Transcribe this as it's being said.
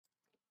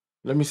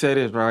Let me say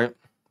this, right?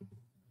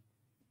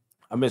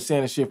 I've been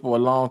saying this shit for a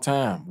long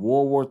time.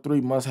 World War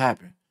III must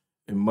happen.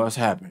 It must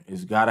happen.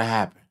 It's gotta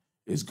happen.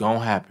 It's gonna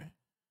happen.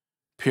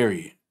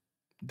 Period.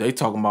 They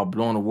talking about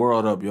blowing the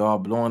world up, y'all,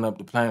 blowing up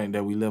the planet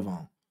that we live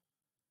on.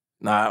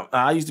 Now,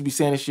 I used to be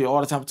saying this shit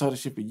all the time. I told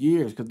this shit for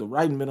years because the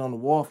writing been on the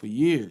wall for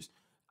years.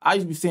 I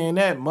used to be saying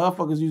that.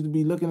 Motherfuckers used to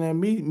be looking at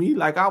me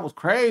like I was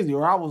crazy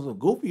or I was a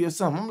goofy or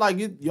something. I'm like,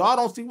 y'all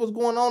don't see what's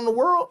going on in the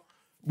world?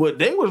 But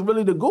they was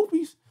really the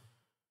goofies.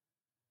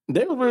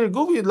 They was really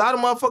goofy. A lot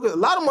of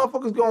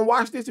motherfuckers gonna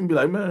watch this and be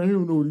like, man, you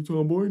don't know what he's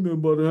talking about. Ain't nothing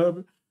about to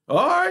happen.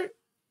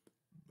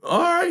 All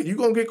right, you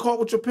gonna get caught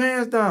with your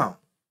pants down.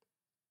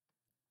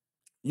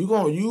 You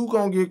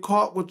gonna get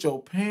caught with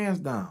your pants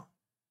down.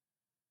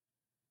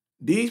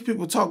 These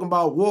people talking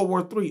about World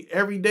War III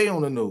every day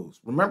on the news.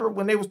 Remember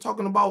when they was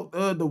talking about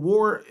the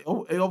war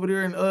over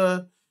there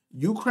in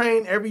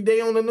Ukraine every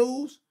day on the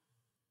news?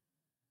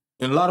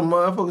 And a lot of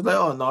motherfuckers like,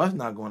 oh no, it's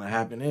not gonna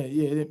happen.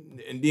 Yeah,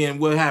 and then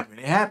what happened?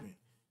 It happened.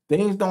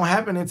 Things don't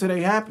happen until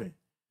they happen.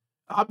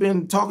 I've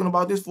been talking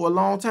about this for a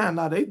long time.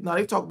 Now they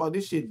talk about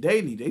this shit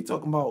daily. They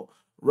talking about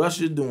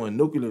Russia doing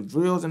nuclear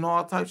drills and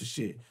all types of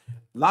shit.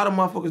 A lot of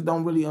motherfuckers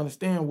don't really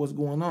understand what's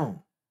going on.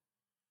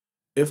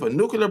 If a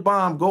nuclear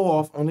bomb go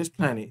off on this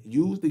planet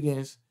used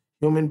against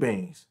human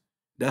beings,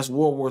 that's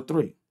World War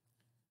III.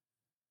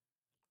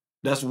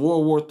 That's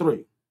World War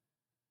III.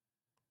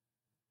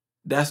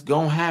 That's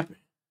gonna happen.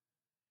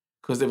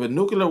 Because if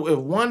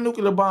one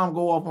nuclear bomb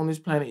go off on this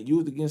planet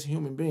used against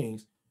human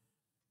beings,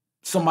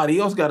 somebody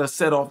else got to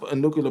set off a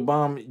nuclear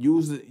bomb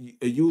used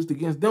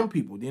against them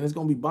people. Then it's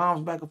gonna be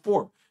bombs back and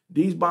forth.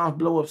 These bombs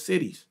blow up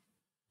cities.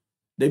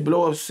 They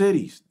blow up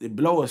cities. They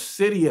blow a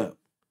city up.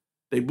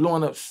 They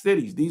blowing up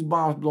cities. These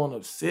bombs blowing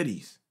up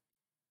cities.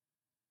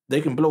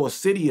 They can blow a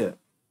city up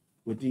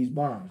with these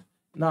bombs.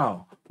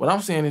 Now, what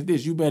I'm saying is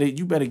this: you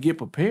better get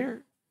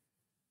prepared.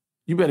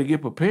 You better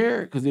get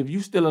prepared because if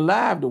you still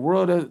alive, the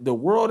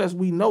world as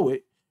we know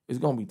it is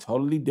gonna be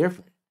totally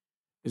different.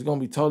 It's gonna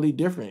be totally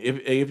different.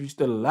 If you're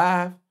still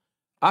alive,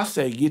 I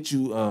say get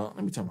you.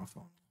 Let me turn my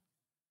phone.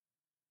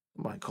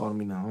 Somebody calling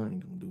me now. I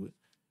ain't gonna do it.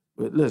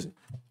 But listen,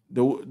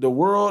 the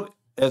world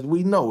as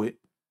we know it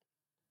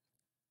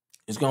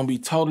is gonna be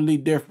totally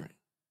different.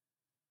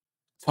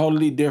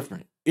 Totally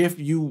different. If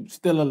you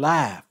still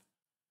alive,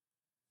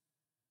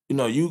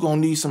 you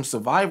gonna need some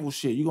survival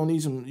shit. You gonna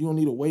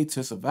need a way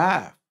to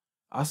survive.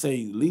 I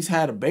say at least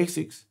have the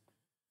basics.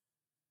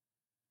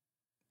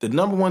 The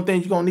number one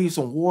thing you're gonna need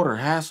some water.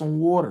 Have some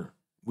water.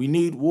 We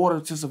need water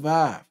to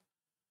survive.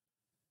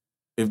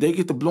 If they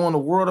get to blowing the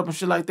world up and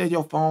shit like that,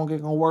 your phone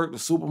ain't gonna work. The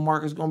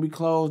supermarket's gonna be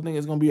closed. Nigga,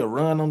 it's gonna be a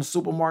run on the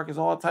supermarkets.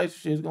 All types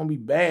of shit. It's gonna be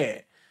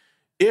bad.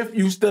 If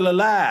you still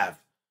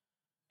alive,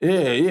 yeah.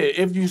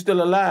 If you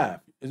still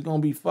alive, it's gonna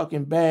be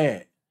fucking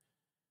bad.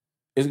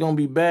 It's gonna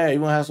be bad. You're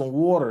gonna have some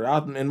water.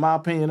 In my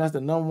opinion, that's the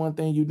number one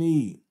thing you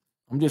need.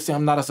 I'm just saying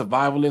I'm not a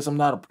survivalist. I'm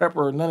not a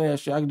prepper or none of that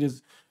shit. I can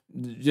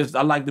just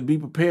I like to be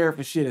prepared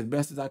for shit as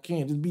best as I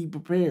can. Just be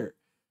prepared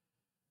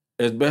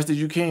as best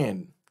as you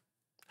can.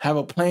 Have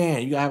a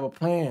plan. You gotta have a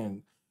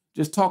plan.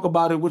 Just talk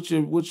about it with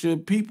your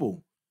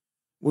people.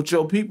 With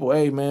your people.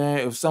 Hey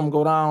man, if something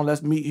go down,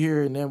 let's meet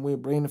here and then we'll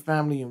bring the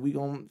family and we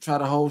gonna try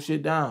to hold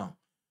shit down.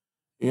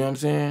 You know what I'm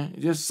saying?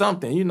 Just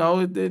something,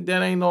 that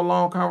ain't no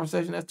long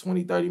conversation. That's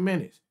 20, 30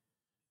 minutes.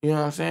 You know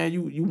what I'm saying?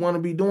 You want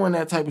to be doing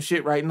that type of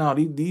shit right now.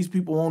 These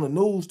people on the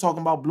news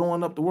talking about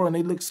blowing up the world, and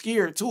they look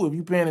scared too. If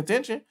you paying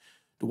attention,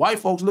 the white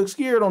folks look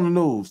scared on the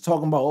news,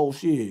 talking about, oh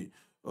shit,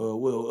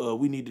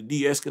 we need to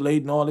de-escalate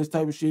and all this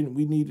type of shit, and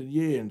we need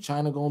to, and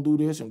China gonna do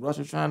this, and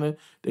Russia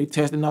they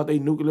testing out their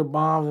nuclear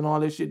bombs and all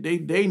that shit.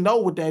 They know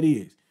what that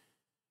is.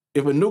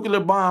 If a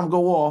nuclear bomb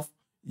go off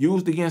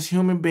used against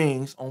human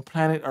beings on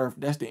planet Earth,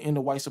 that's the end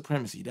of white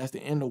supremacy. That's the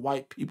end of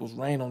white people's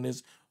reign on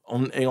this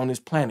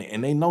planet,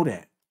 and they know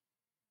that.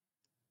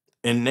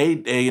 And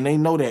they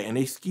know that, and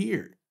they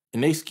scared.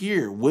 And they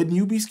scared. Wouldn't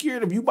you be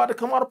scared if you about to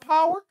come out of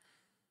power?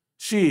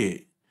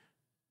 Shit.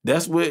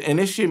 That's what, and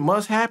this shit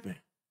must happen.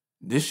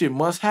 This shit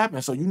must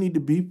happen. So you need to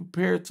be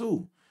prepared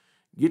too.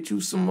 Get you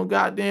some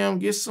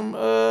get some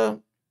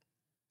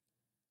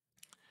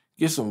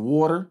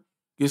water,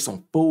 get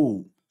some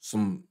food,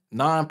 some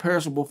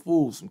non-perishable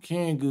food, some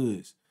canned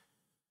goods.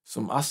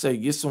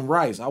 Get some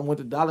rice. I went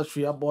to Dollar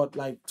Tree, I bought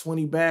like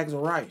 20 bags of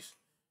rice.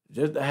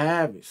 Just to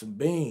have it. Some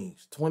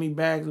beans. 20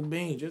 bags of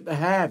beans. Just to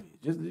have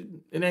it.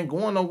 It ain't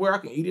going nowhere. I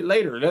can eat it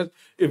later.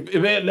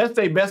 Let's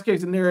say best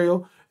case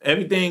scenario,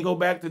 everything go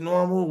back to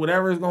normal,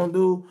 whatever it's gonna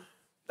do,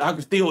 I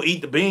can still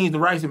eat the beans, the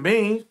rice and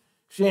beans.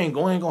 She ain't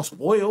gonna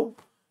spoil.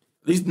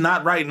 At least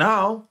not right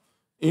now.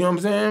 You know what I'm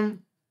saying?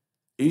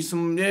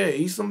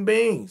 Eat some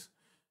beans.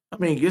 I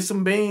mean, get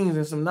some beans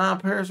and some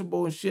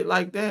non-perishable and shit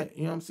like that.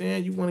 You know what I'm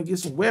saying? You want to get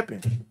some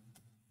weapons.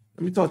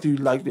 Let me talk to you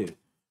like this.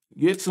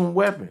 Get some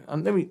weapons.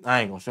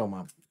 I ain't gonna show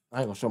my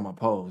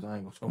pose. I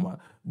ain't gonna show my.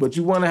 But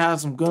you want to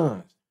have some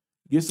guns.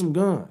 Get some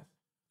guns.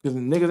 Because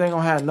the niggas ain't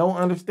gonna have no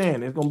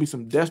understanding. There's gonna be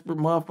some desperate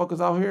motherfuckers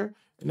out here,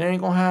 and they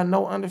ain't gonna have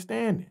no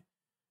understanding.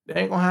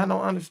 They ain't gonna have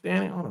no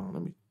understanding. Hold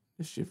on,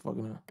 this shit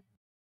fucking up.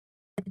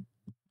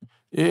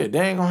 Yeah, they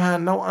ain't gonna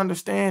have no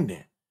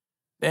understanding.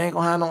 They ain't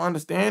gonna have no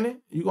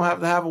understanding. You gonna have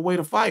to have a way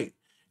to fight.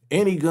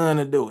 Any gun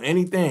to do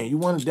anything. You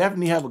want to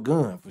definitely have a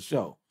gun for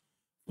sure.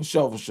 For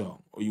sure, for sure.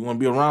 Or you want to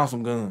be around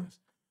some guns.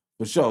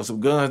 For sure. Some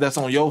guns that's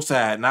on your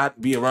side, not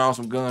be around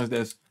some guns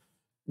that's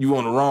you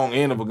on the wrong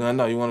end of a gun.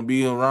 No, you want to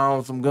be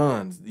around some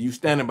guns. You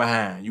standing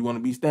behind. You want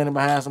to be standing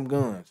behind some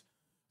guns.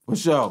 For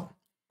sure.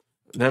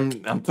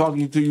 I'm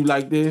talking to you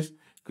like this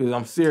because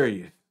I'm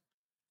serious.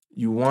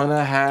 You want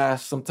to have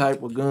some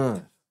type of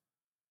guns.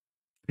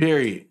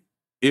 Period.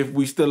 If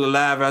we still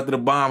alive after the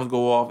bombs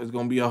go off, it's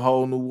going to be a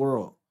whole new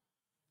world.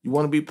 You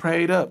want to be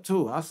prayed up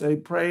too. I say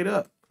prayed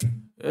up.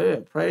 Yeah,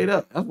 prayed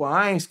up. That's why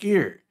I ain't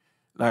scared.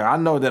 Like, I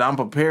know that I'm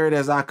prepared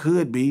as I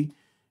could be.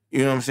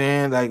 You know what I'm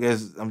saying? Like,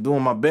 as I'm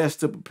doing my best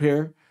to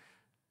prepare.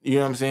 You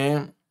know what I'm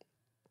saying?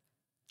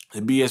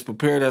 To be as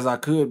prepared as I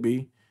could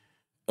be.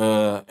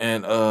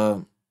 And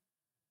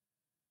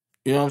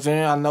you know what I'm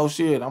saying? I know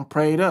shit. I'm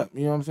prayed up.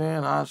 You know what I'm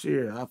saying?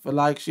 I feel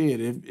like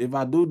shit. If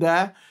I do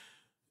die,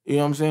 you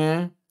know what I'm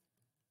saying?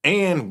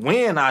 And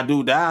when I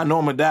do die, I know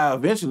I'm gonna die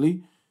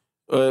eventually.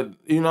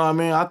 You know what I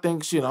mean? I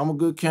think shit, I'm a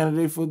good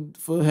candidate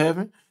for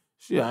heaven.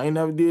 Shit, I ain't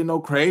never did no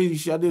crazy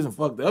shit. I did some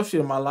fucked up shit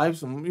in my life.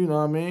 Some, you know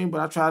what I mean?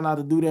 But I try not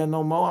to do that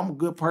no more. I'm a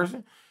good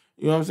person.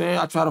 You know what I'm saying?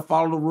 I try to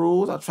follow the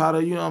rules. I try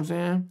to, you know what I'm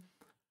saying?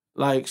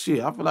 Like, shit,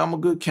 I feel like I'm a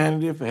good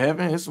candidate for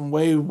heaven. There's some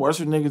way worse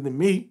niggas than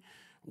me.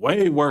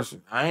 Way worse.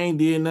 I ain't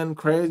did nothing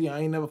crazy. I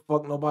ain't never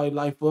fucked nobody's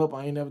life up.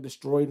 I ain't never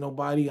destroyed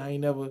nobody. I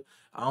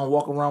don't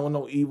walk around with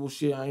no evil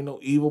shit. I ain't no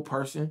evil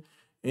person.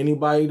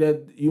 Anybody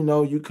that, you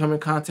know, you come in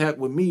contact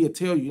with me, will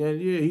tell you,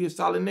 yeah, he a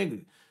solid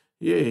nigga.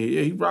 Yeah,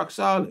 he rock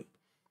solid.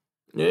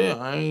 Yeah,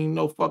 I ain't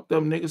no fucked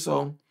up nigga.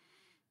 So,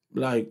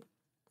 like,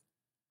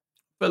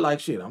 feel like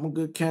shit, I'm a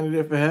good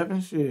candidate for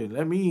heaven. Shit,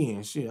 let me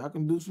in. Shit, I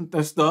can do some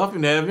stuff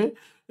in heaven.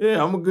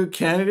 Yeah, I'm a good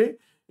candidate.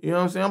 You know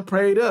what I'm saying? I'm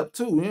prayed up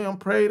too. Yeah, I'm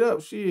prayed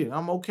up. Shit,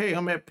 I'm okay.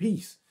 I'm at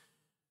peace.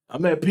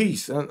 I'm at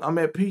peace. I'm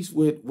at peace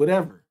with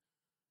whatever.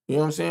 You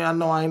know what I'm saying? I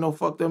know I ain't no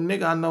fucked up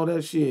nigga. I know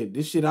that shit.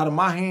 This shit out of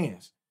my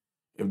hands.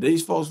 If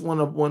these folks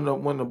wanna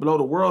blow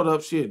the world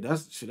up,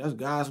 that's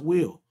God's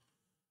will.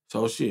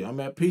 So shit, I'm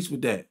at peace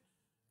with that.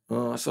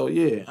 So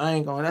yeah, I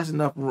ain't going. That's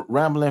enough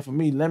rambling for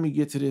me. Let me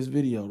get to this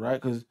video,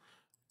 right? Because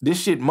this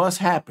shit must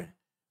happen.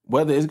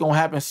 Whether it's gonna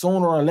happen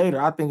sooner or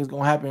later, I think it's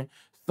gonna happen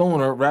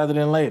sooner rather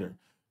than later.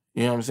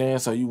 You know what I'm saying?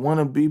 So you want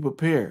to be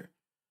prepared.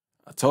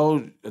 I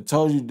told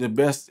you the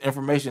best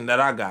information that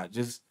I got.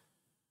 Just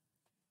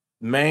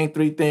main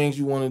 3 things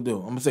you want to do.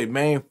 I'm gonna say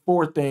main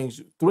 4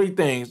 things, 3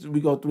 things.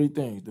 We go 3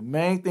 things. The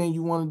main thing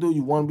you want to do,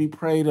 you want to be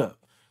prayed up.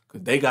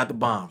 Because they got the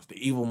bombs. The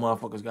evil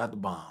motherfuckers got the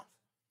bombs.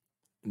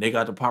 And they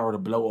got the power to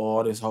blow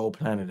all this whole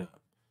planet up.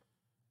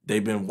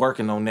 They've been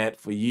working on that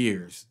for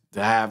years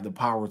to have the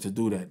power to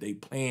do that. They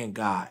playing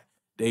God.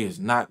 They is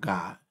not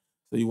God.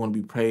 So you want to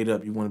be prayed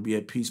up. You want to be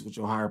at peace with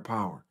your higher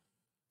power.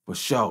 For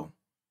sure.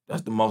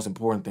 That's the most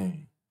important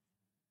thing.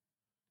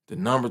 The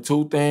number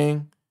 2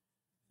 thing,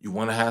 you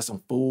want to have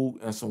some food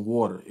and some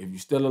water. If you're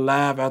still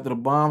alive after the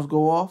bombs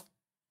go off,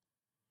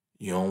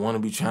 you don't want to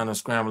be trying to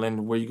scramble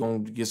into where you're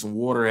going to get some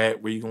water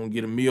at, where you're going to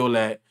get a meal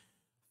at.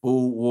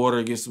 Food,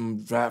 water, get some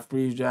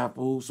freeze-dry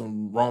food,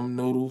 some ramen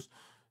noodles,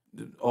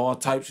 all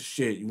types of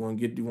shit. You want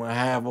to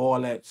have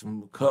all that,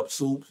 some cup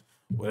soups,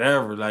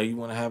 whatever. Like, you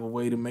want to have a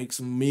way to make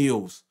some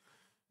meals.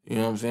 You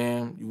know what I'm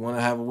saying? You want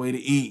to have a way to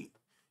eat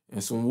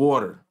and some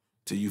water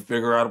till you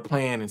figure out a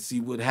plan and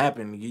see what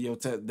happened. Get your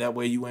that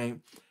way you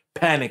ain't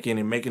panicking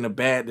and making a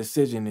bad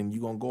decision and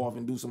you gonna go off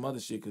and do some other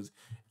shit. Cause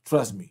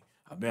trust me,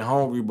 I've been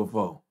hungry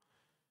before.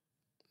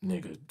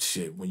 Nigga,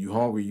 shit. When you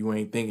hungry, you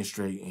ain't thinking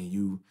straight and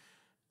you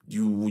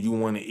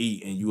want to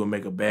eat and you will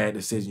make a bad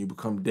decision. You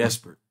become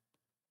desperate.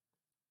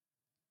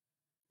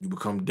 You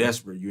become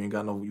desperate. You ain't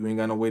got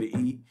no way to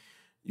eat.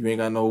 You ain't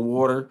got no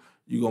water.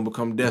 You gonna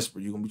become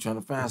desperate. You gonna be trying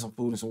to find some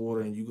food and some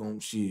water, and you gonna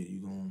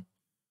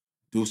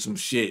do some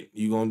shit.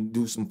 You gonna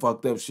do some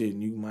fucked up shit,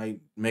 and you might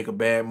make a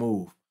bad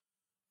move.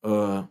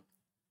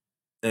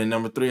 And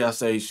number 3, I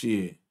say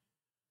shit,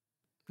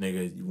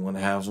 nigga. You want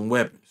to have some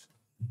weapons.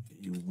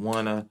 You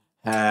want to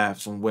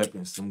have some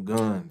weapons, some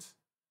guns,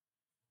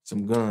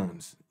 some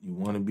guns. You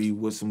want to be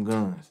with some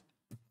guns.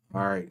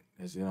 All right,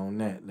 that's it on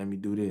that. Let me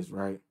do this,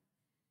 right?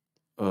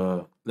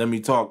 Let me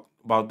talk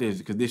about this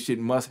because this shit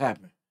must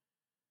happen.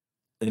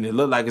 And it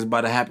look like it's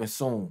about to happen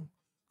soon.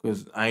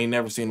 Because I ain't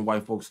never seen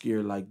white folks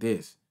scared like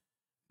this.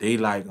 They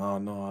like, oh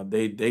no,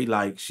 they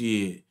like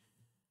shit.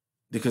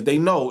 Because they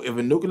know if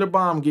a nuclear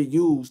bomb get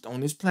used on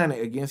this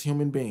planet against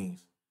human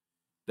beings,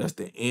 that's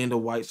the end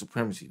of white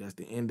supremacy. That's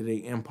the end of their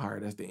empire.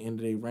 That's the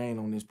end of their reign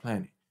on this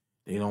planet.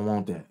 They don't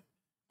want that.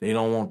 They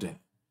don't want that.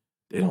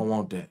 They don't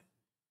want that.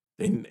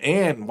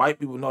 And white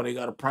people know they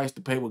got a price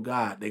to pay with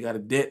God. They got a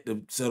debt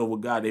to settle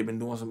with God. They've been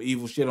doing some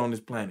evil shit on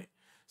this planet.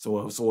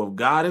 So if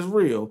God is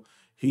real,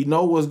 he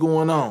know what's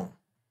going on.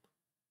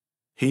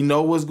 He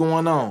know what's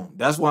going on.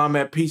 That's why I'm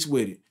at peace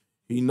with it.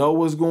 He know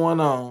what's going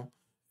on,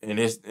 and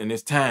it's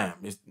time.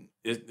 It's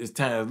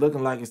time. It's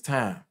looking like it's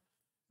time.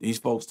 These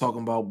folks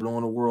talking about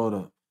blowing the world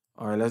up.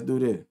 All right, let's do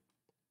this.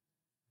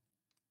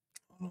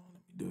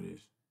 do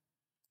this.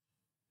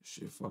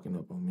 Shit fucking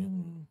up on me.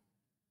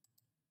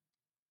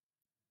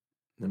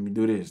 Let me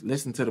do this.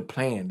 Listen to the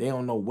plan. They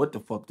don't know what the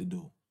fuck to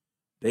do.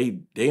 They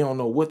don't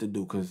know what to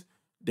do because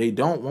they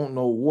don't want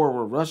no war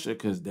with Russia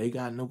because they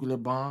got nuclear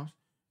bombs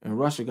and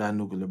Russia got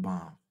nuclear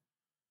bombs.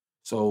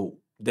 So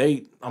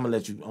I'm gonna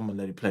let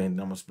it play and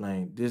I'm gonna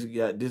explain. This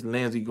guy, this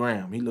Lindsey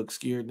Graham, he looks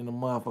scared than a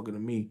motherfucker to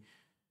me.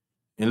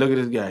 And look at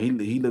this guy.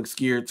 He looks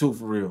scared too,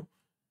 for real.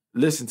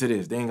 Listen to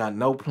this. They ain't got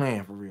no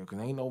plan for real. Cause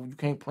you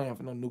can't plan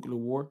for no nuclear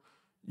war.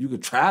 You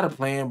could try to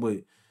plan, but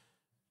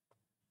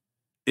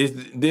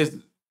it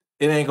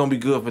ain't gonna be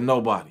good for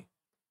nobody.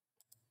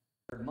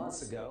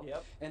 Months ago,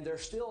 and they're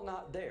still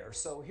not there.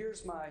 So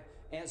here's my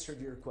answer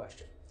to your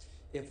question.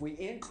 If we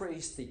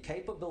increase the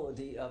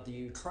capability of the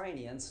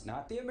Ukrainians,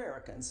 not the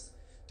Americans,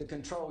 to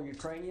control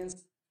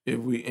Ukrainians. If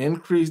we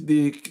increase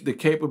the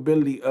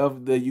capability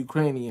of the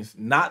Ukrainians,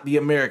 not the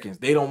Americans,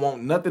 they don't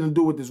want nothing to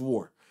do with this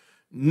war.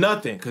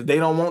 Nothing, because they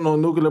don't want no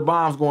nuclear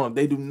bombs going up.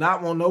 They do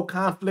not want no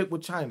conflict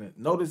with China.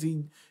 Notice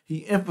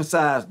he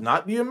emphasized,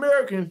 not the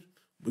Americans.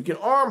 We can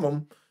arm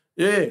them.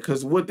 Yeah,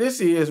 because what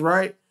this is,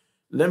 right?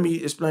 Let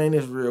me explain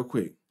this real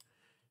quick.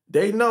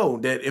 They know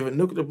that if a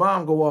nuclear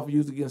bomb go off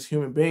used against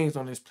human beings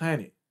on this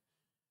planet,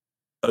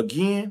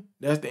 again,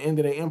 that's the end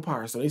of their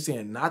empire. So they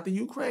saying not the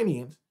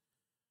Ukrainians,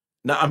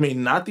 not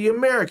the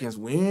Americans.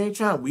 We ain't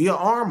trying. We'll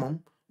arm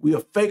them. We'll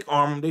fake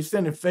arm them. They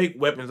sending fake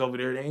weapons over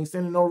there. They ain't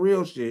sending no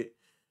real shit.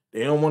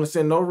 They don't want to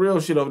send no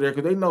real shit over there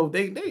because they know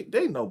they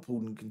know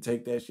Putin can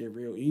take that shit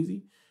real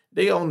easy.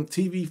 They on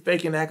TV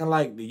faking, acting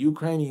like the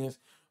Ukrainians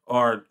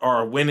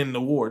are winning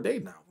the war. They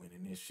not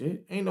winning this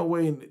shit. Ain't no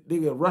way they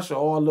get Russia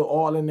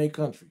all in their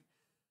country.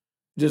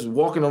 Just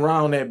walking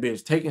around that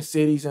bitch, taking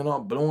cities and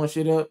all, blowing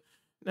shit up.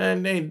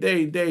 And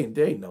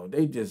they know.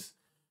 They just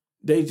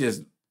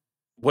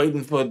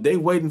waiting for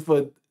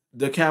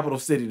the capital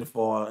city to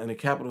fall, and the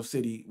capital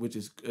city, which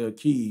is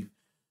Kyiv,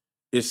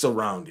 is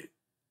surrounded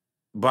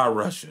by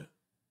Russia.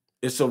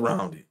 It's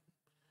surrounded.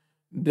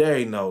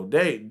 They know.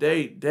 They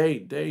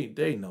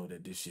know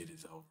that this shit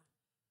is over.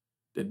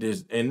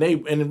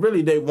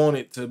 Really they want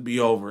it to be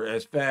over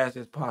as fast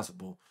as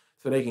possible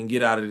so they can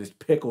get out of this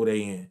pickle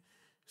they in.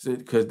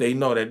 Because they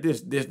know that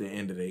this the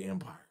end of their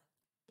empire.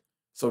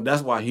 So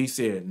that's why he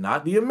said,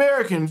 not the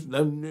Americans,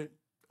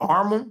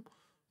 arm them,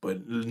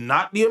 but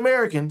not the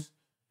Americans,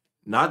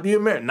 not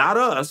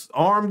us,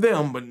 arm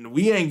them, but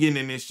we ain't getting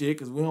in this shit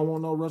because we don't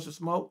want no Russia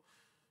smoke.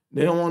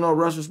 They don't want no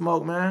Russia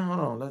smoke, man. Hold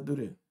on, let's do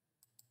this.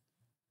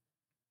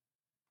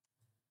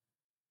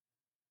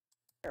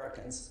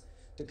 Americans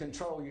to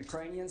control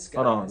Ukrainian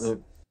skies. Hold on.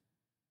 Look.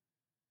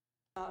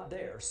 Not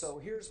there. So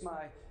here's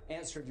my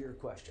answer to your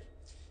question.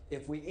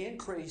 If we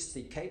increase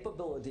the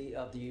capability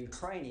of the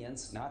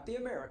Ukrainians, not the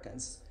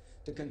Americans,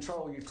 to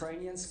control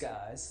Ukrainian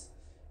skies,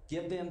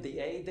 give them the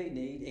aid they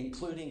need,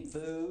 including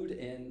food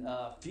and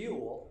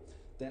fuel,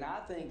 then I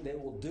think they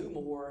will do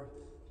more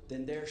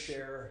than their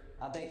share.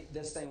 I think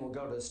this thing will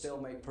go to a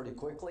stalemate pretty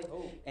quickly.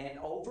 And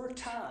over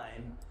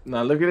time...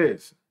 Now look at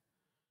this.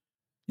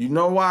 You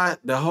know why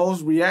the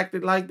host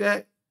reacted like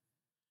that?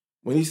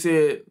 When he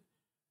said,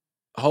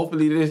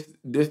 hopefully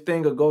this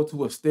thing will go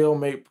to a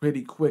stalemate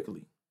pretty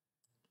quickly.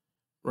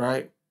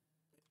 Right?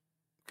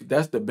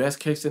 That's the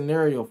best case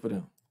scenario for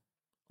them.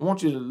 I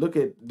want you to look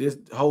at this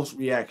host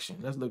reaction.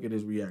 Let's look at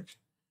his reaction.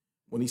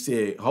 When he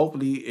said,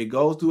 hopefully it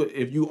goes to it.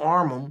 If you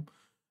arm them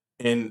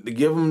and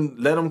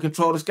let them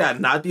control the sky,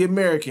 not the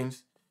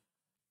Americans,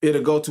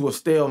 it'll go to a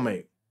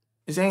stalemate.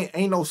 This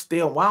ain't no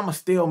stalemate. Why am I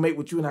stalemate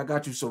with you and I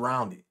got you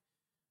surrounded?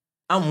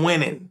 I'm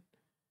winning.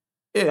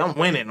 Yeah, I'm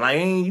winning.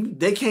 Like,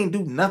 they can't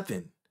do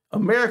nothing.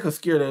 America's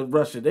scared of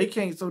Russia. They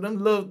can't. So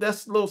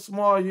that's little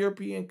small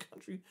European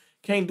country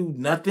can't do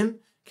nothing.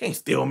 Can't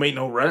stalemate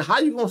no Russia. How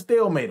you gonna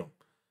stalemate them?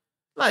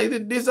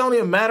 Like, this only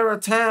a matter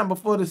of time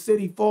before the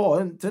city fall.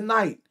 And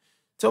tonight,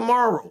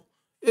 tomorrow,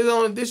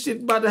 this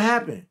shit about to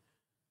happen.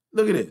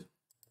 Look at this.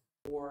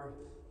 More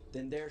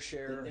than their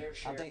share.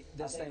 I think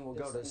this thing will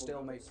go to a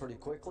stalemate pretty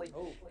quickly.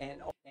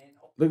 And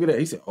look at that.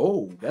 He said,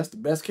 "Oh, that's the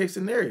best case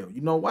scenario." You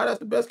know why that's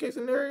the best case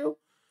scenario?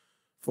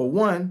 For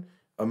one,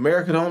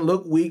 America don't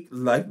look weak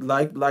like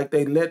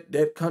they let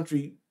that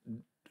country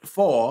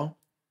fall.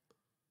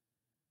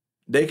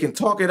 They can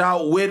talk it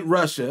out with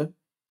Russia.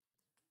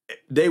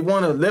 They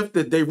want to lift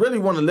it. They really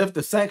want to lift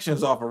the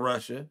sanctions off of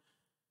Russia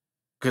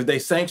because they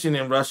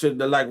sanctioning Russia.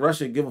 They're like,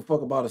 Russia give a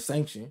fuck about a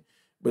sanction,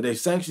 but they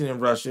sanctioning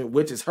Russia,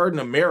 which is hurting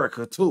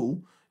America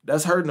too.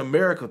 That's hurting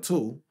America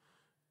too.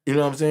 You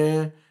know what I'm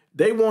saying?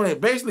 They wanted,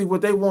 basically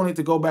what they wanted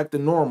to go back to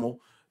normal.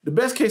 The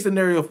best case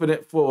scenario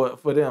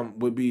for them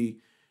would be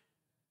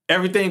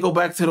everything go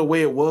back to the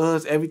way it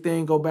was.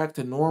 Everything go back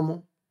to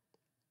normal.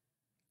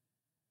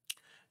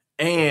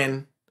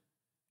 And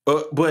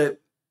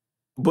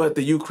but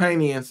the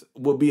Ukrainians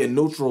will be a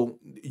neutral.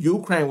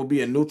 Ukraine will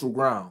be a neutral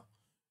ground.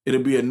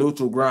 It'll be a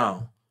neutral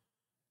ground.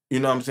 You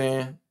know what I'm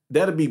saying?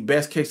 That'll be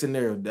best case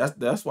scenario.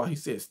 That's why he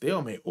said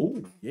stalemate.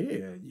 Oh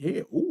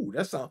yeah. Ooh,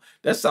 that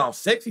sounds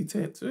sexy to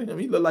him.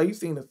 He look like he's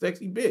seen a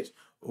sexy bitch.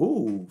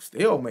 Ooh,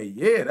 stalemate.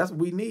 Yeah, that's what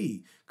we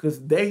need.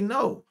 Cause they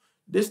know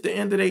This the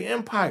end of their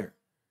empire.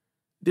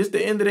 This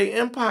the end of their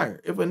empire.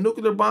 If a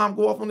nuclear bomb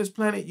go off on this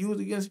planet used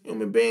against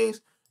human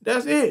beings,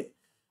 that's it.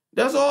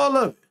 That's all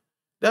of it.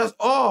 That's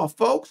all,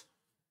 folks.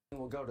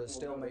 We'll go to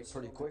stalemate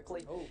pretty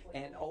quickly.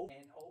 And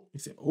he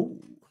said,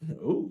 "Oh,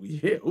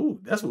 yeah,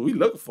 that's what we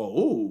looking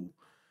for."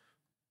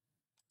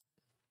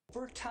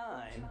 Over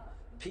time,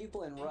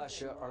 people in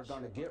Russia are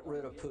going to get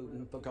rid of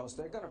Putin because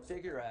they're going to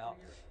figure out,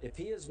 if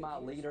he is my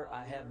leader,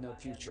 I have no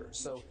future.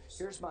 So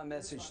here's my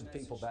message to the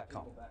people back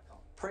home.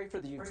 Pray for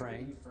the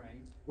Ukraine.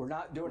 We're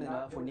not doing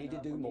enough. We need to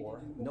do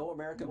more. No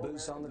American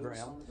boots on the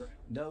ground.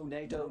 No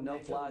NATO, no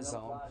fly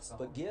zone.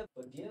 But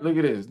look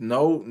at this.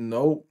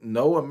 No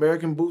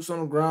American boots on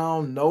the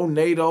ground. No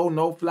NATO,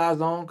 no fly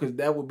zone, because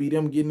that would be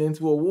them getting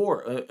into a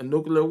war, a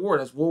nuclear war.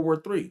 That's World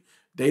War III.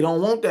 They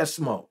don't want that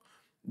smoke.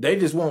 They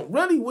just want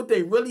what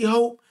they really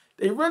hope.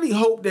 They really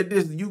hope that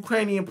this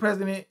Ukrainian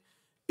president,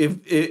 if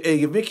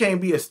it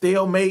can't be a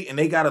stalemate and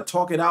they got to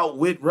talk it out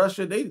with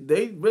Russia,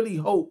 they really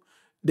hope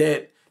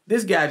that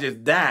this guy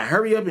just die.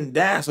 Hurry up and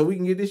die so we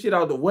can get this shit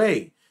out of the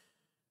way.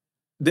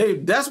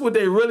 That's what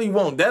they really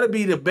want. That'll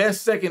be the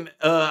best second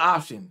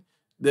option.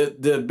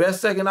 The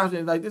best second option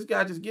is like, this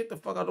guy just get the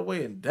fuck out of the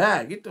way and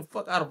die. Get the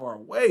fuck out of our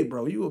way,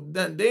 bro. You have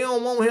done. They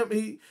don't want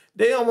him.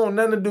 They don't want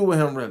nothing to do with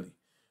him really.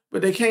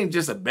 But they can't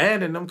just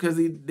abandon him because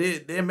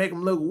they make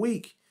him look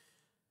weak.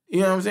 You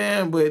know what I'm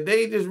saying? But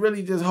they just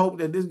really just hope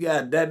that this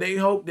guy, that they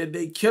hope that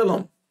they kill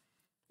him.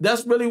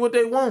 That's really what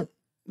they want.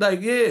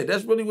 Like, yeah,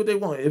 that's really what they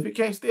want. If it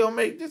can't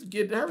stalemate, just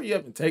hurry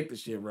up and take the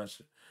shit,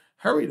 Russia.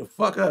 Hurry the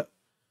fuck up.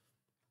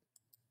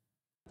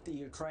 The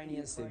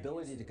Ukrainians the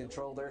ability to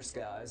control their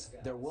skies.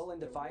 They're willing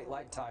to fight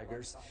like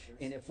tigers.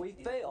 And if we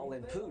fail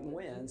and Putin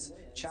wins,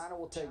 China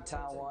will take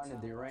Taiwan and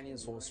the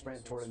Iranians will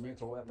sprint toward a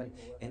nuclear weapon.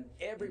 And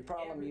every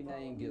problem you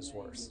name gets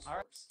worse.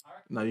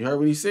 Now, you heard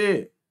what he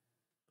said.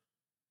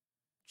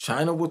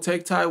 China will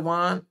take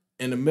Taiwan.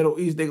 In the Middle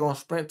East, they're going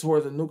to sprint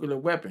towards a nuclear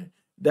weapon.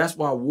 That's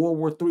why World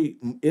War III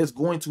is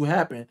going to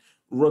happen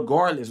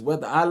regardless.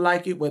 Whether I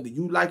like it, whether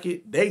you like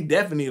it, they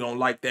definitely don't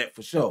like that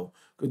for sure.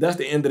 Because that's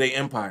the end of their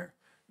empire.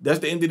 That's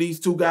the end of these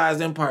two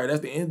guys' empire. That's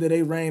the end of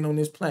their reign on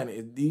this planet.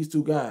 It's these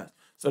two guys.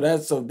 So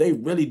they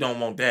really don't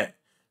want that.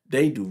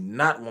 They do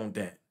not want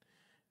that.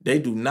 They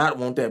do not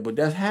want that. But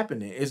that's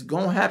happening. It's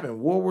going to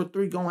happen. World War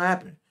III going to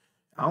happen.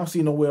 I don't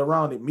see no way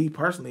around it. Me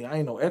personally, I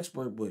ain't no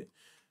expert, but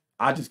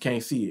I just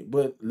can't see it.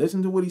 But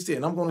listen to what he said.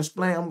 And I'm going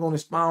to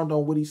expound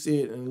on what he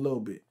said in a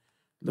little bit.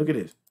 Look at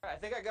this. I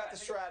think I got the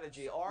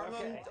strategy. Arm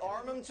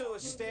them to a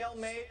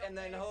stalemate and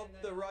then hope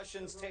the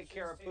Russians take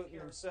care of Putin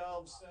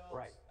themselves.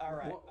 Right. All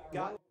right.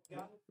 Got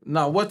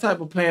Now, what type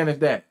of plan is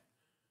that?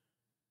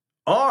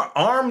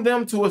 Arm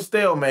them to a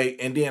stalemate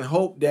and then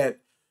hope that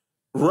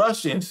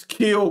Russians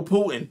kill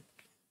Putin.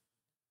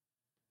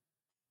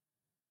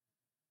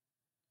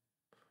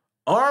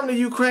 Arm the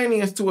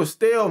Ukrainians to a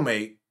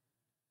stalemate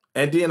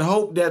and then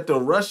hope that the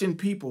Russian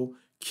people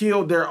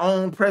kill their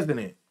own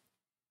president.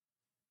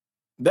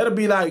 That'll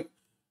be like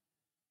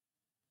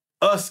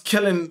us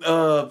killing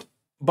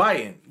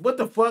Biden. What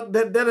the fuck?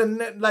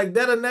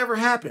 That'll never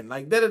happen.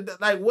 Like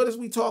what is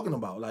we talking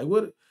about? Like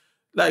what?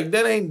 Like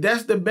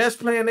that's the best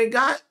plan they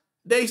got.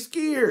 They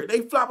scared.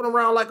 They flopping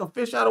around like a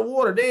fish out of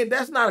water.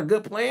 That's not a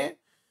good plan.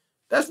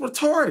 That's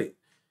retarded.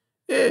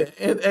 Yeah.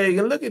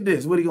 And look at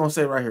this. What are you gonna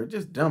say right here?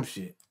 Just dumb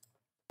shit.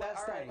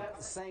 That's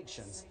the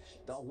sanctions.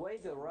 The way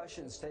the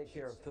Russians take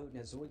care of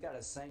Putin is we got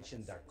to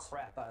sanction the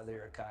crap out of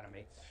their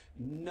economy.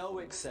 No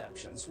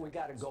exceptions. We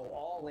got to go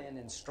all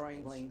in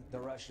strangling the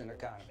Russian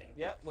economy.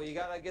 Yep. Well, you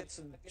got to get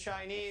some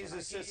Chinese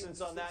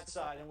assistance on that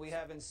side, and we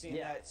haven't seen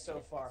that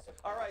so far.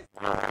 All right.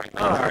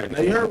 All right.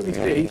 Now, you heard what he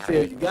said. He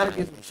said you got to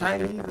get some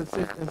Chinese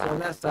assistance on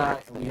that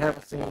side, and we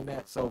haven't seen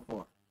that so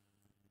far.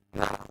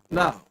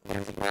 Now,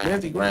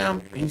 Lindsey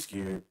Graham, he's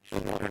scared.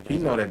 He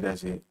know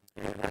that's it.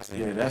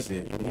 Yeah, that's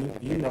it.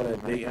 You know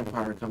that they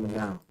empire coming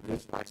down.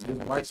 This white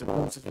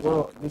supremacist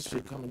world, this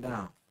shit coming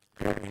down.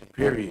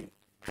 Period.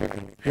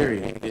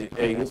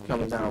 It's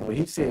coming down. But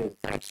he said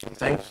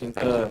sanction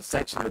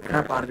the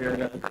crap out of their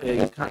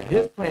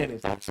his plan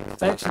is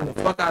sanction the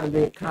fuck out of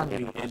their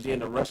economy and then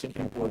the Russian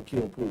people will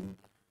kill Putin.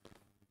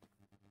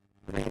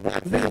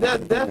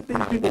 That's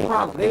these people's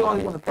problem. They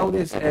always want to throw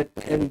this at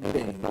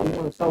everything. They want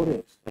to throw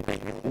this.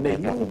 And they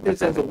use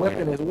this as a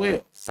weapon as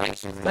well.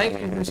 Sanctions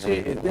and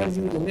shit is them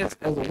using this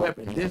as a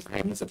weapon. This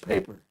piece of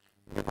paper.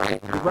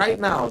 Right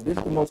now, this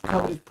is the most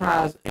coveted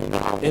prize in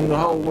the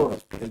whole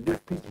world. Is this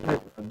piece of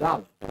paper,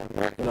 $1,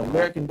 an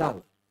American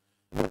dollar.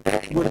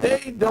 What they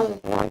failing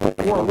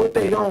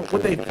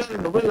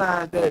to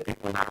realize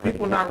that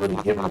people not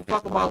really giving a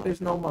fuck about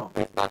this no more.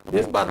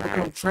 This about to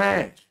become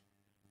trash.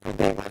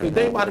 Because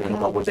they about to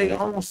come up with their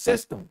own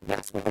system.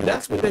 That's what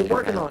they're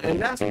working on. And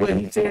that's what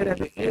he said at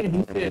the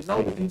end.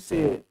 He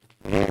said,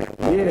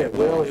 yeah,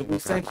 well, if we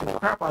sanction the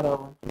crap out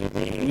of them,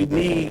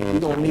 we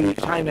don't need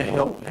China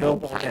help on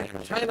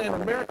that. China and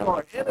America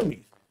are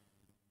enemies.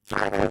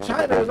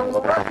 China is on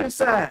the Russian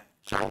side.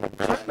 China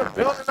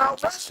building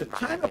out Russia.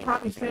 China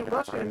probably sent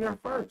Russia in there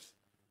first.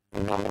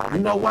 You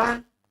know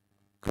why?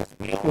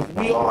 Because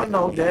we all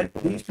know that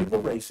these people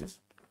are racist.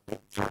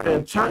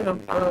 And China,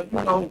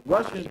 you know,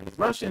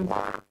 Russians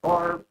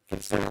are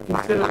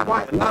considered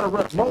white.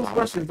 Most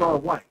Russians are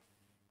white.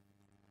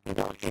 You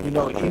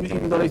know,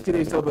 even though they see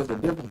themselves as a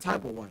different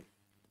type of white.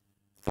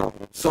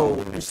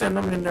 So you send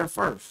them in there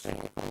first.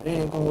 They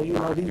ain't gonna, you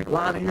know, these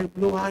blonde-haired,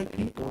 blue-eyed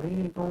people, they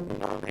ain't gonna,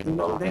 you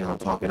know, they gonna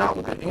talk it out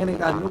with them. And they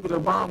got nuclear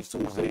bombs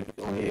too. So you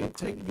go ahead,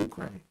 take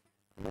Ukraine.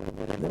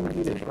 Let me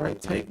get this right.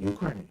 Take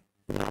Ukraine.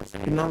 You know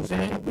what I'm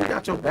saying? We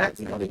got your back.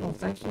 You know they gonna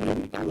sanction you.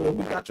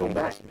 We got your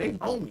back. They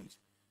homies.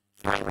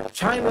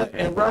 China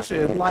and Russia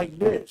is like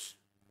this.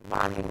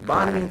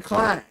 Bonnie and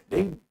Clyde.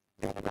 They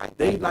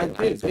like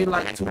this. They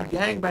like two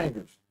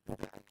gangbangers.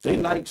 They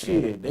like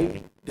shit.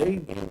 They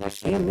in this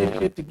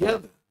shit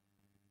together.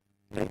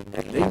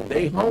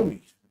 They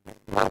homies.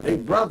 They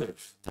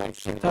brothers. Type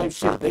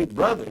shit. They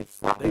brothers.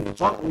 They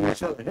fuck with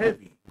each other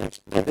heavy.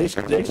 They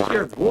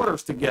share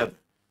borders together.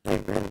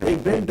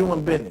 They've been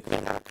doing business.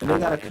 And they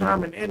got a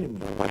common enemy,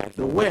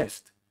 the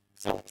West.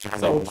 So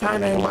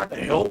China ain't about to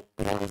help.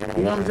 You know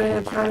what I'm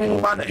saying? China ain't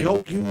about to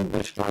help you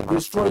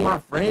destroy my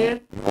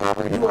friend.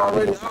 You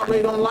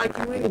already don't like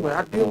you anyway.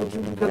 I deal with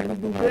you because we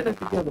do business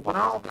together, but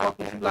I don't fuck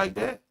with you like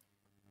that.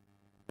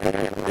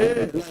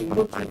 Yeah, like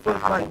look at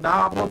first like,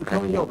 nah, I'm supposed to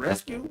come to your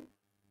rescue.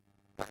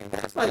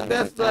 That's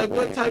like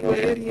what type of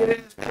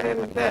idiot ass plan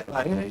is that?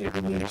 Like, you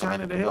need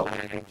China to help.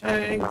 China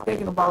ain't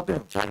thinking about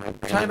them.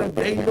 China,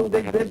 they knew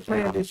they've been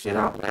playing this shit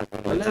out.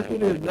 But let's do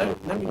this.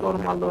 Let me go to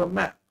my little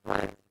map.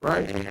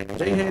 Right?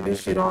 They had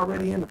this shit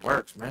already in the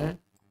works, man.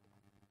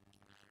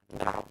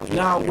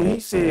 Now, what he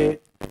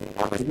said,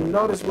 if you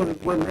notice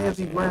what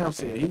Lindsey Graham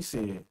said, he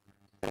said,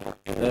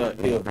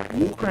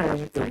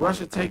 if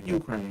Russia take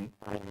Ukraine,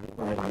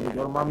 right, let me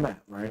go to my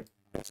map, right?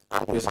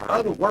 There's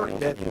other work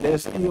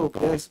that's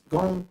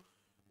going.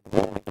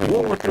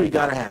 World War 3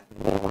 gotta happen.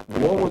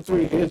 World War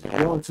 3 is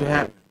going to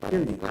happen.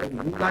 Period.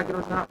 Whether you like it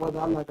or not, whether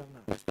I like it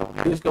or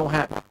not, it's gonna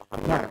happen.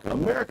 Now,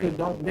 America they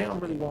don't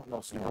really want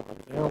no smoke.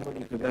 They don't really,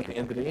 because that's the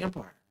end of the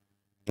empire.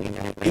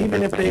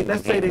 Even if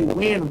let's say they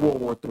win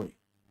World War 3,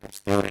 that's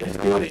still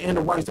the end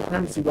of white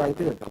supremacy right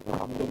there.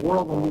 The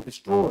world gonna be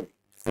destroyed.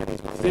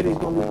 Cities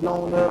gonna be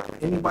blown up.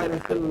 Anybody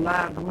that's still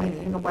alive,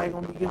 ain't nobody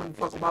gonna be giving a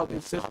fuck about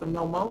this system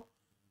no more.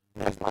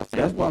 That's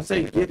why I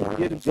say get a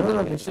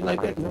gun and shit like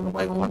that, because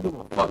nobody gonna give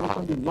a fuck. It's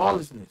gonna be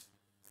lawlessness.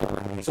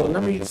 So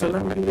let me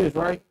do this,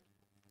 right?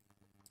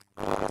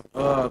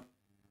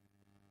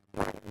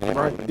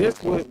 Right.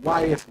 This is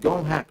why it's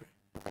gonna happen.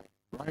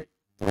 Right?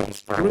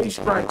 3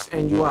 strikes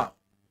and you out.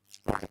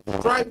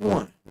 Strike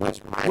 1,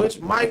 which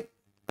might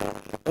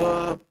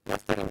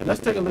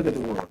let's take a look at the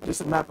world. This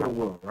is a map of the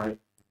world, right?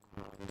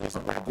 This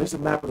is a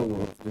map of the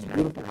world. This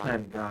beautiful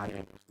planet God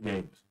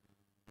gave us.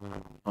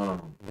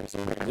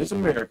 This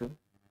America,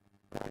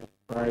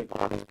 right?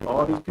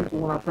 All these people,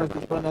 when I press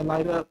this button that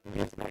light up,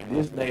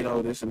 this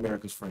NATO, this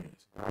America's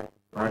friends,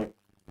 right?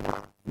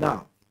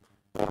 Now,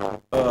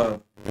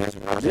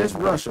 this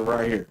Russia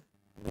right here,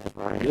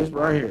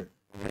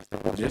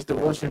 this the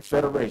Russian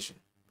Federation,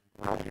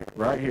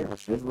 right here,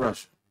 this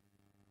Russia,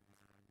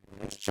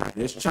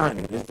 this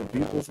China, this the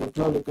People's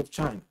Republic of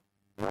China,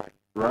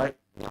 right?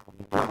 Now,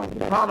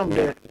 the problem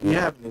that we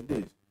have is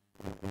this.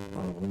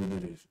 Let me do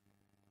this.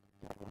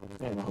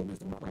 Damn, I hope this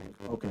don't break.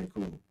 Okay,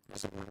 cool.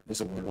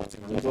 This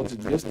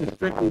is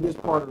strictly this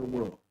part of the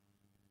world.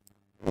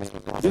 This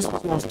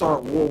was going to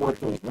start World War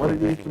III. One of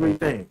these 3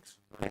 things.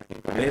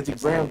 Lindsey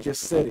Graham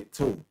just said it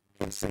too.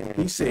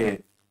 He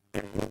said,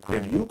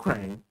 if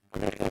Ukraine,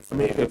 if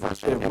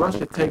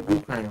Russia take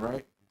Ukraine,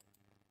 right?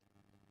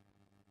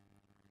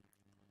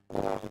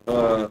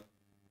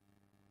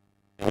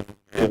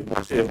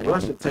 If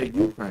Russia take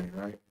Ukraine,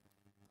 right?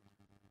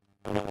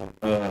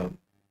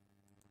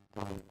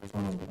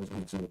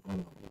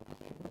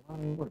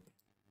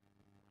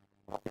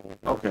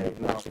 Okay,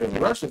 now if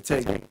Russia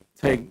take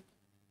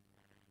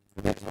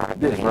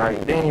this,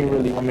 right? They ain't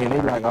really. I mean,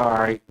 they like, all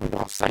right, we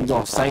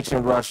gonna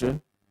sanction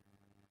Russia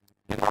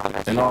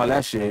and all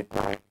that shit,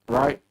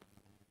 right?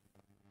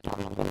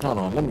 Hold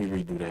on, let me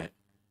redo that.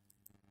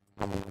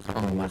 I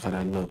don't like how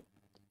that look.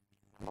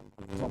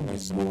 I'm gonna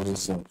just blow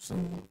this up, so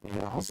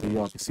hopefully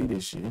y'all can see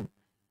this shit.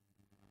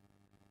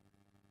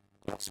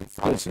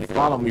 Listen,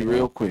 follow me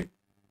real quick.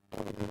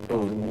 Oh,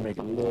 let me make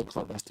it a little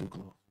close. That's too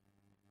close.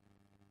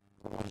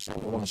 I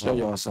want to show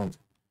y'all something.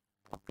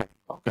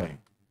 Okay.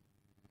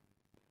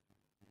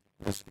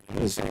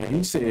 Listen,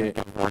 he said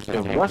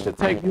if Russia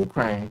take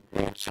Ukraine,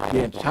 then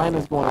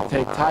China's going to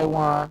take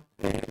Taiwan,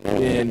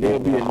 then there'll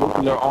be a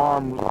nuclear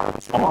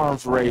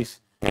arms race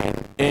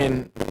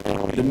in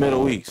the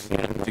Middle East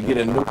to get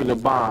a nuclear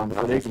bomb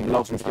so they can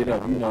blow some shit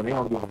up. You know, they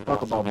don't give a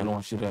fuck about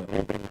blowing shit up.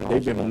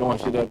 They've been blowing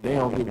shit up.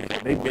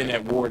 They've been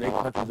at war. Their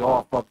country's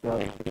all fucked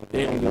up.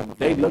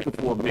 They looking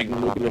for a big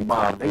nuclear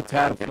bomb. They've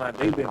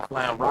been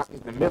flying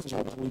rockets and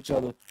missiles to each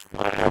other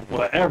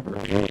forever.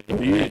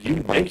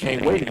 They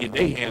can't wait to get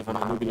their hands on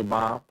a nuclear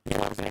bomb. You know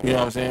what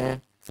I'm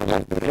saying?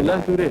 And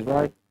let's do this,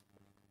 right?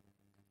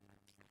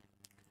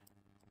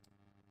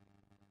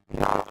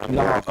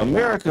 Now,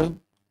 America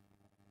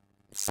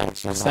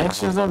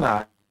sanctions or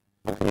not,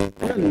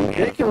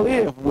 they can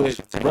live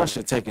with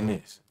Russia taking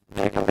this.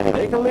 They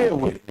can live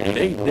with it.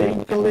 They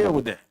can live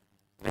with that.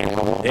 They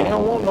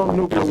don't want no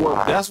nuclear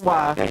war. That's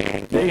why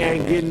they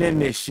ain't getting in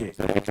this shit.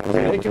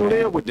 They can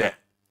live with that.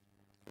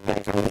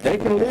 They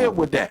can live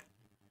with that.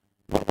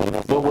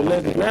 But what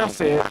Leslie Graham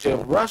said, if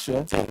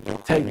Russia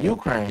take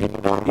Ukraine,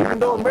 even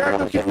though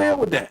America can live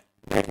with that,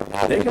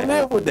 they can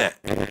live with that.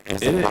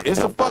 It's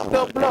a fucked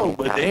up blow,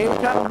 but they ain't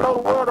trying to blow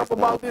the world up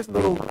about this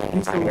little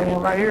piece of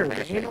land right here.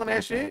 They ain't on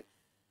that shit.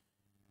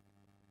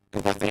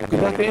 Because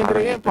that's the end of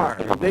the empire.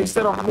 If they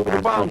set off a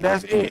nuclear bomb,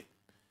 that's it.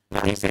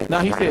 Now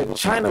he said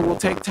China will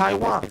take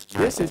Taiwan.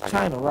 This is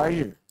China right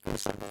here.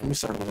 Let me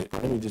circle it.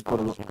 Let me just put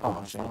a little.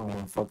 Oh shit, I don't want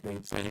to fuck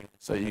these.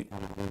 So you.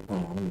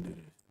 Oh, let me do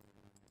this.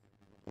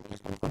 I'm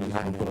just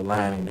gonna put a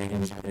line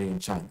in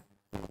China.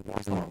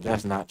 No,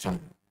 that's not China.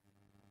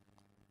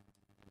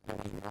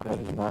 That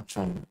is not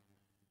China.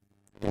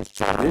 This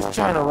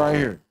China right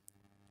here.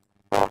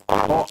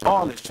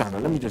 All this China.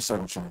 Let me just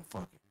circle China.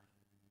 Fuck it.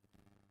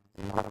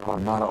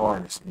 I'm not an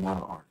artist. I'm not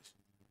an artist.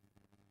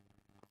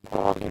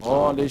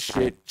 All this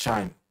shit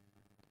China.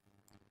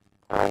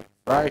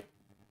 Right?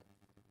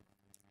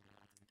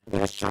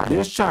 This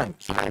China.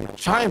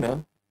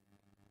 China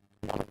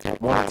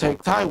want to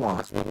take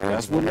Taiwan.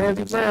 That's what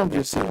Nancy Graham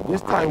just said.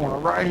 This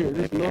Taiwan right here.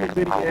 This little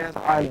bitty ass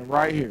island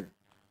right here.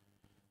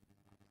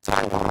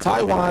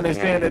 Taiwan is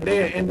saying that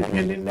they're an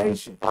independent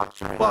nation. Fuck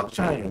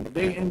China.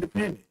 They're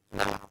independent.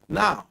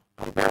 Now,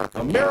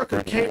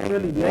 America can't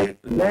really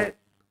let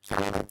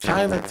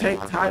China take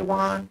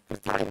Taiwan.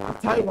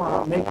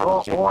 Taiwan make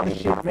all the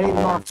shit made in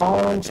our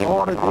phones. They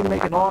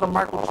making all the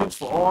microchips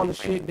for all the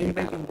shit. They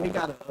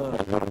got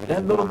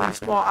that little bit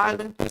small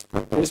island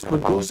is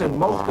producing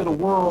most of the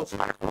world's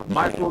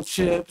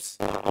microchips,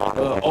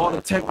 all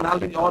the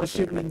technology, all the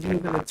shit we use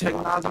in the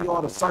technology,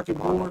 all the circuit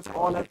boards,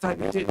 all that type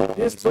of shit.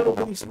 This little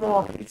bitty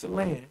small piece of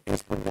land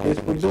is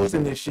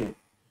producing this shit.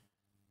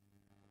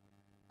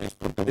 It's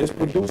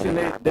producing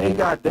it. They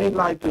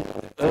like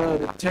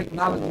the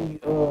technology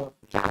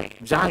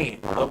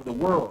giant of the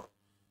world.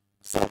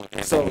 So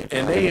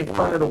and they in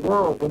front of the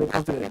world when it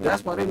comes to that.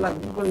 That's why they like,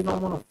 we really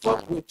don't want to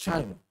fuck with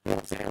China. You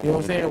know what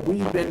I'm saying?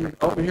 We've been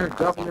over here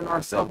governing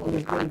ourselves on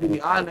this little bitty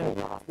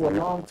island for a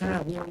long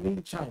time. We don't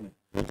need China.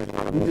 We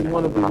just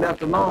want to be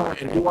left alone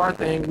and do our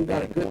thing. We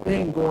got a good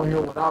thing going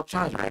here without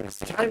China.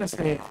 China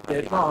saying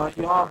that, no,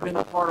 y'all been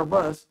a part of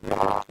us.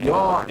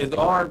 Y'all is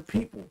our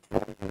people.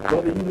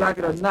 Whether you like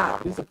it or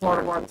not, this is a part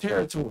of our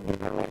territory.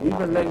 We've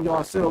been letting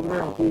y'all sit over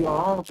there and do your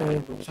own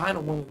thing, but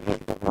China wants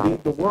to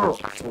lead the world.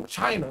 So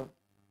China,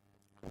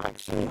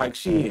 like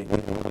shit,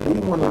 we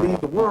want to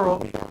lead the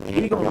world.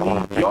 We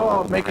gonna need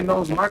y'all making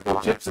those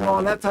microchips and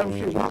all that type of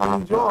shit. We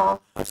need y'all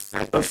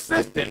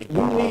assistant.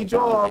 We need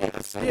y'all,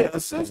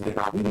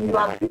 assistant. We need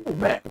our people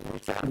back. We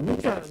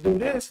trying to do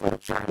this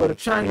for the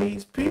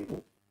Chinese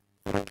people.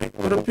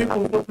 For the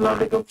people of the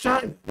Republic of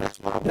China.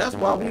 That's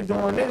why we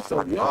doing this.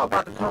 So y'all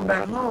about to come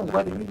back home,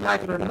 whether you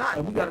like it or not.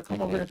 And we got to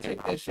come over here and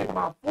take that shit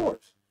by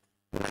force.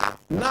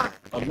 Not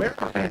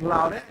America can't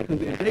allow that,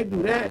 because if they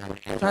do that,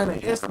 China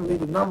instantly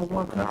the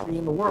 #1 country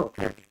in the world.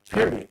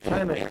 Period.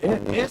 China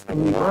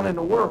instantly running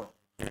the world.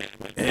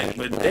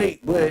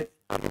 But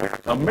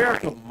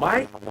America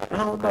might, I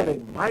don't know, they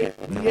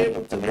might be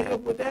able to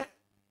live with that.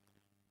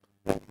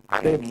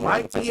 They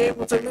might be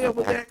able to live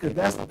with that, because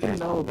that's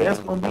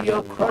going to be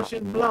a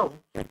crushing blow.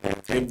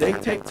 If they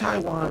take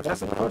Taiwan,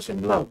 that's a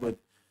crushing blow. But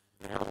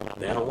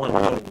they don't want to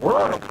put the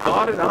world up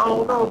about it. I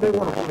don't know if they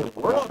want to put the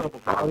world up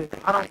about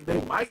it.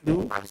 They might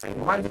do. They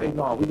might say,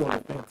 no, we're going to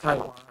defend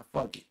Taiwan.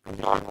 Fuck it.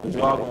 Because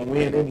y'all going to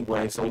win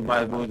anyway, so we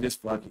might as well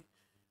just fuck it.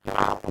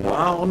 Well,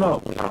 I don't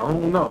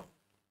know.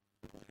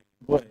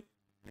 But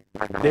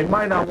they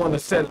might not want to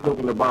set a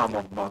nuclear bomb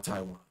up about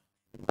Taiwan.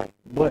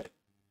 But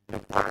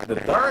the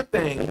third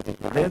thing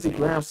Nancy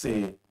Graham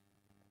said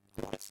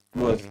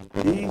was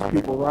these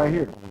people right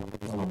here.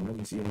 Hold on, let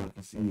me see if I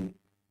can see it.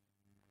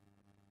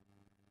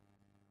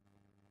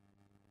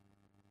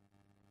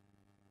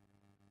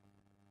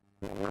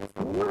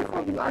 Where the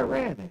fuck is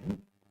Iran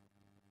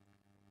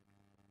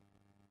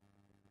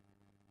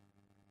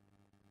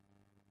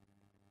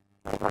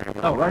at?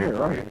 Oh, right here.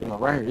 No,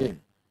 right here,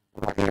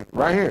 yeah.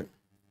 Right here.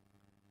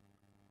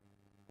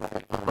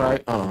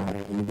 Right,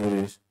 let me do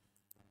this.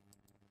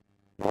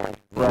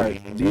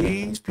 Right,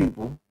 these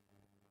people,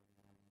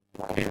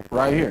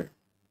 right here.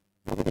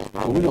 So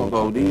we're going to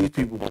go, these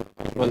people,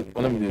 well,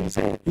 let me do this.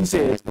 He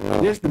says,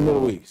 this is the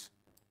Middle East.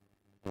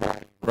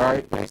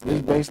 Right? This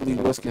is basically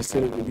what's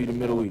considered to be the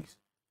Middle East.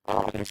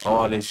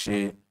 All this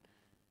shit.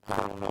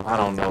 I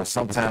don't know.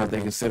 Sometimes they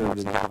consider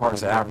the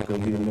parts of Africa to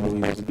be the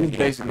Middle East. But this is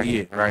basically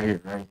it right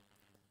here, right?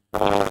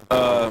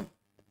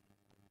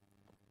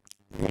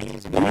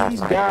 These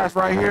guys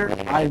right here,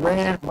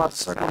 Iran, about to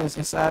circle this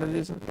inside of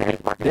this,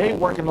 they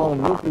working on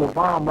a nuclear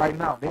bomb right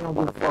now. They don't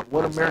give a fuck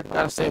what America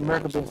got to say.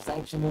 America been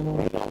sanctioning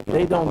them.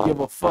 They don't give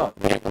a fuck.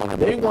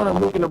 They want a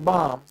nuclear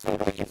bomb so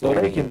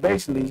they can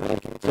basically,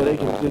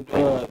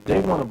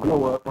 they want to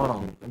blow up. Hold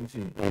on, let me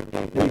see.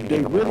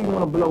 They really want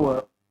to blow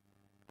up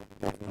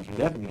You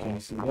definitely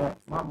can't see that.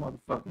 My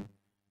motherfucking.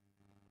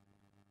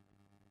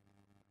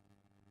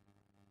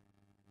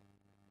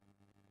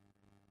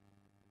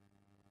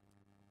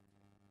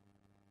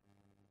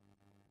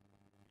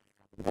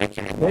 They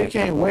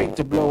can't wait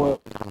to blow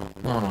up.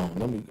 Hold on,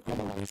 let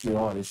me see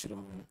all this shit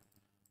over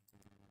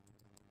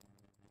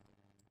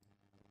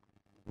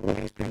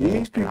here.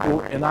 These people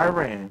in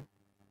Iran.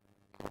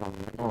 Hold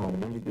on,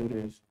 let me do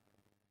this.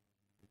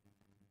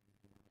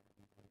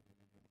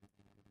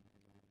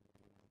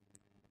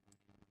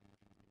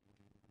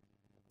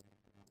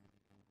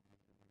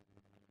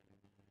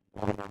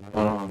 Hold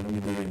on, let me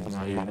do this.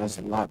 Now, yeah, that's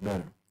a lot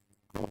better.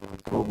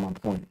 Prove my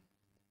point.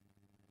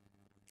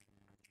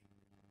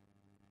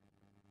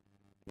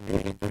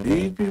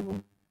 These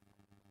people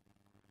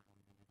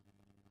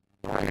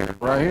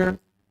right here,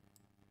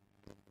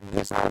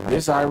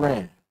 this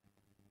Iran,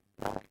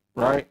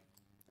 right?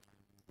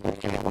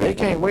 They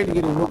can't wait to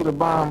get a nuclear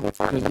bomb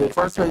because the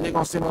first place they're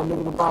gonna send a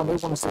nuclear bomb, they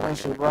want to send that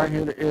shit right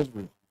here to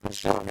Israel. For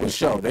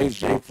sure, they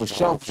for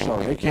sure.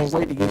 They can't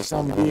wait to get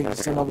something big to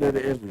send over there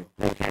to Israel.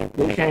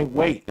 They can't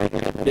wait.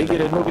 They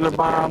get a nuclear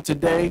bomb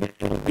today.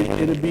 It'll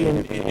be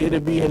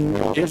in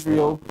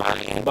Israel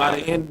by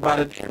the end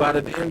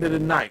of the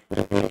night.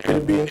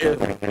 It'll be in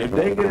Israel. If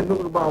they get a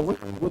nuclear bomb,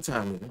 what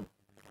time is it?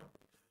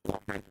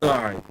 All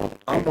right,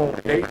 I'm on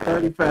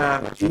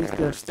 8:35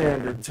 Eastern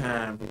Standard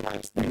Time,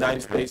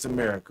 United States of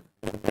America.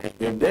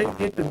 If they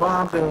get the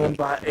bomb done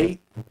by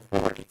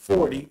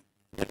 8:40,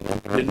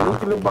 the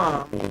nuclear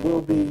bomb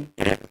will be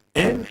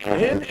in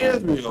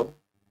Israel.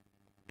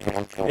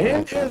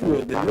 In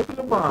Israel, the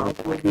nuclear bomb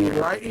will be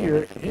right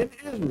here in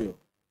Israel.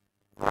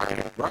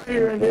 Right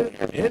here in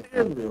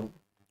Israel.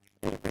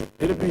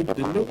 It'll be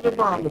the nuclear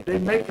bomb. If they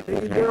make it, they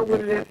get done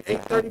with it at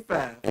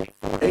 8:35,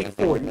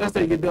 8:40. Let's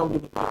say they get done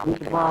with the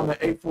bomb at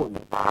 8:40.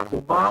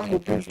 The bomb will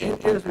be in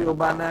Israel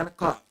by 9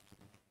 o'clock.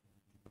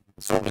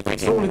 As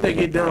soon as they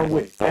get done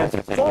with it. As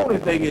soon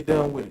as they get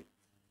done with it.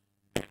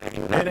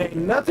 And ain't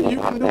nothing you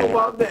can do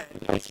about that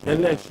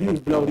unless you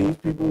blow these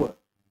people up.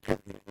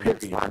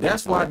 Period.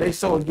 That's why they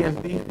so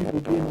against these people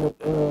getting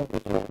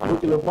the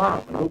nuclear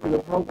bomb, nuclear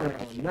program,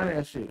 none of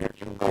that shit.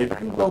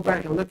 If you go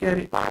back and look at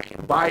it,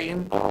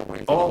 Biden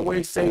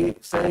always say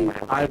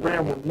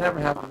Iran will never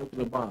have a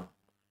nuclear bomb.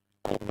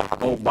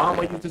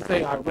 Obama used to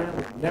say Iran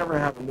will never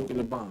have a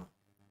nuclear bomb.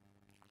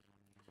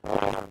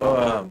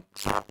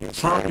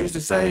 Trump used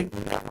to say,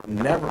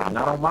 never,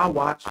 not on my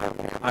watch,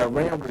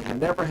 Iran will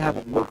never have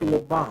a nuclear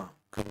bomb.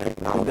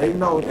 They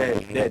know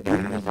that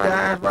these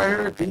guys right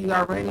here, these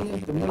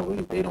Iranians, the Middle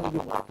East, they don't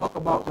give a fuck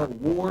about no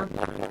war,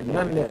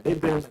 none of that. They've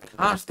been in a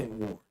constant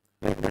war.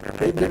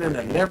 They've been in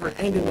a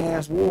never-ending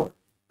ass war.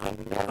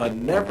 A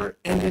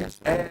never-ending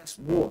ass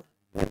war.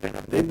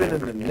 They've been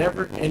in a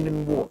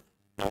never-ending war.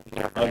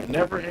 A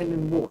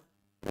never-ending war.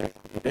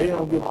 They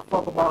don't give a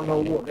fuck about no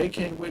war. They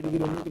can't wait to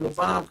get a nuclear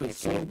bomb because as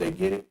soon as they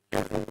get it,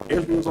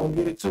 Israel's gonna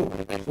get it too.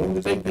 As soon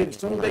as they get it, as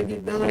soon as they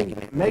get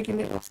done making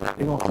it,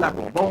 they're gonna slap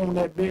a bone on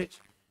that bitch,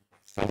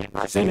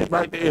 send it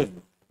right to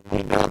Israel.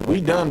 We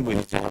done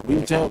with it.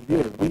 We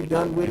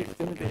done with it.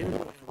 Send it to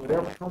Israel.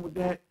 Whatever come with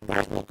that,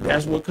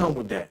 that's what come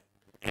with that.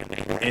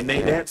 And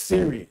they that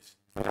serious.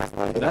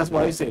 That's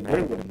why they said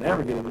they would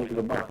never get a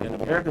nuclear bomb. In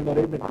America,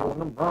 they've been doing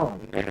them wrong.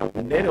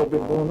 And they don't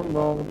been doing them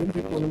wrong. These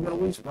people in the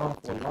Middle East wrong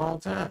for a long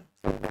time.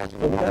 So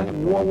that's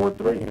World War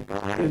III.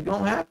 It's going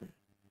to happen.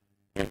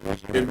 If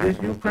this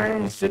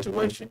Ukraine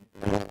situation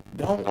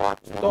don't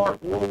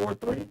start World War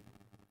III,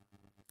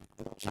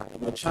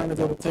 when China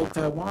going to take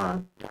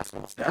Taiwan, that's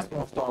going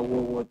to start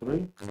World War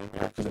III.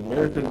 Because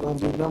America is going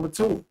to be number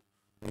 2.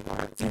 You're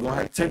going to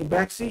have to take a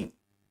back seat.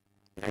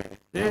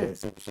 Yeah,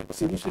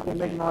 see, we should be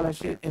making all that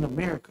shit in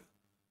America.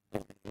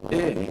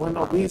 Yeah, there wasn't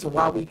no reason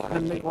why we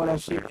couldn't make all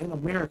that shit in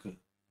America.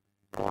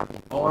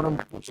 All them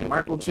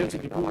microchips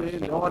and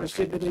computers, all the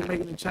shit that they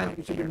making in China,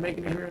 we should be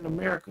making it here in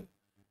America.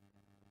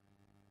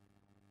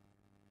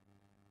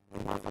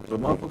 The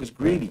motherfuckers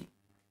greedy.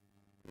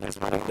 That's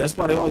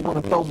why they always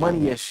want to throw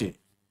money at shit.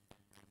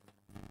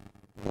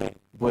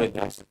 But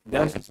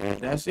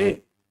that's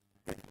it.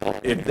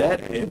 If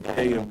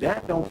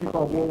that don't kick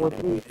off World War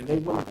III and they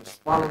willing to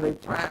swallow their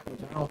pride, which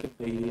I don't think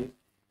they is,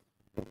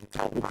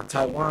 with the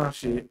Taiwan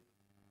shit,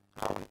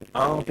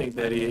 I don't think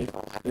that is.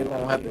 They're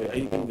gonna have to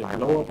either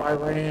blow up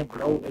Iran, they're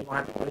gonna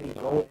have to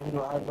blow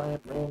into Iran,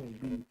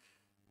 and be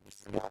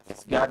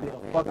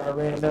goddamn fuck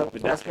Iran up,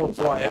 but that's gonna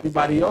draw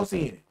everybody else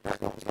in. That's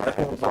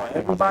gonna draw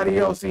everybody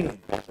else in.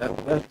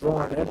 That's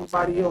drawing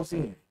everybody else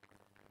in.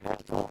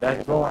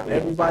 That's drawing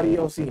everybody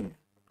else in.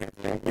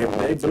 If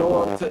they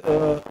blow up to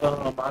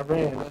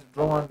Iran, that's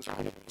drawing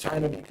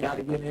China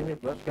gotta get in it,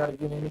 Russia gotta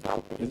get in it,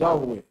 it's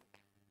over with.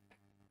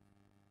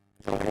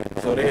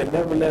 So they'll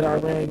never let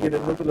Iran get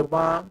a nuclear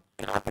bomb.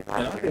 And I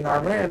think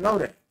Iran know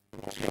that.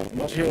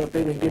 Much hell if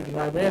they been giving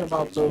Iran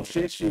about some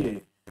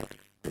shit.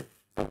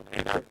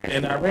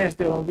 And Iran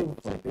still don't give a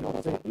fuck. They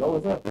don't say blow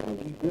us up.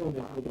 We building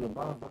this nuclear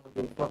bomb. I don't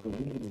give a fuck. We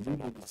need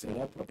to say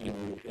that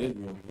fucking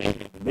Israel.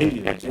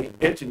 Immediately,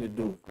 they itching to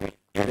do it.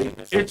 They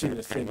itching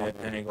to send that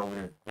thing over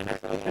there.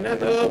 And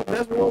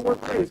that's World War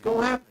III. It's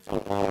gonna happen. So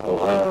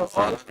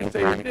all I can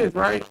say is this,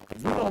 right?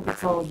 We don't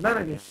control none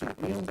of this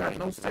shit. We don't got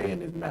no say in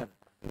this matter.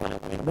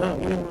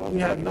 None. We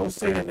have no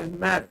say in this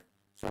matter.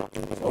 So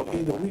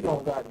either we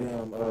gonna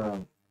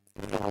goddamn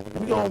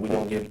we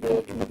gonna get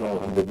good,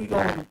 either we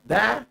gonna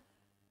die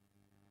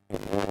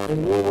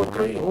in World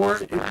War III, or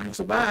if you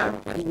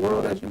survive, the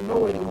world as you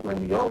know it is gonna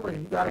be over,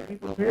 and you gotta be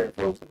prepared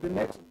for the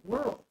next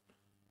world.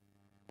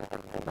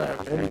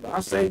 And I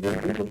say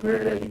just be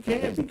prepared as you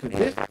can, because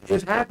this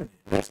is happening.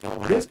 This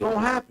gonna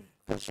happen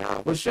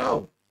for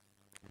sure.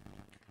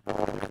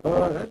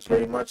 That's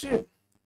pretty much it.